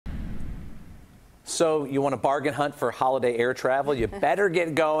So you want a bargain hunt for holiday air travel? You better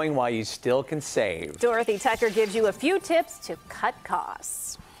get going while you still can save. Dorothy Tucker gives you a few tips to cut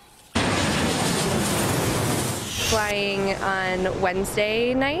costs. Flying on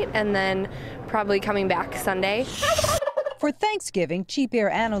Wednesday night and then probably coming back Sunday. For Thanksgiving, cheap air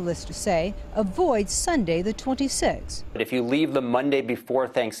analysts say avoid Sunday the 26th. But if you leave the Monday before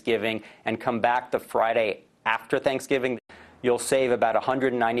Thanksgiving and come back the Friday after Thanksgiving, you'll save about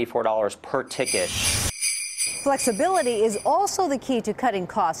 $194 per ticket. Flexibility is also the key to cutting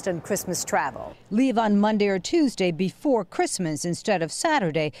costs on Christmas travel. Leave on Monday or Tuesday before Christmas instead of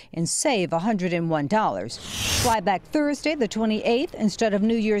Saturday and save $101. Fly back Thursday the 28th instead of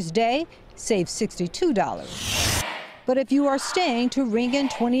New Year's Day, save $62. But if you are staying to ring in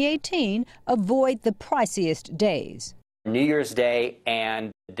 2018, avoid the priciest days. New Year's Day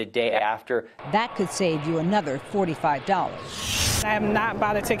and the day after. That could save you another $45. I have not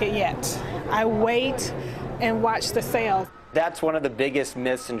bought a ticket yet. I wait and watch the sale. That's one of the biggest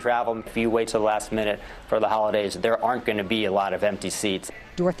myths in travel. If you wait till the last minute for the holidays, there aren't going to be a lot of empty seats.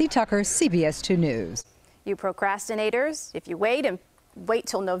 Dorothy Tucker, CBS 2 News. You procrastinators, if you wait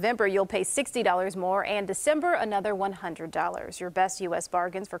till November, you'll pay $60 more, and December, another $100. Your best U.S.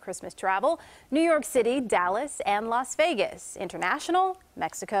 bargains for Christmas travel: New York City, Dallas, and Las Vegas. International,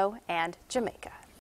 Mexico, and Jamaica.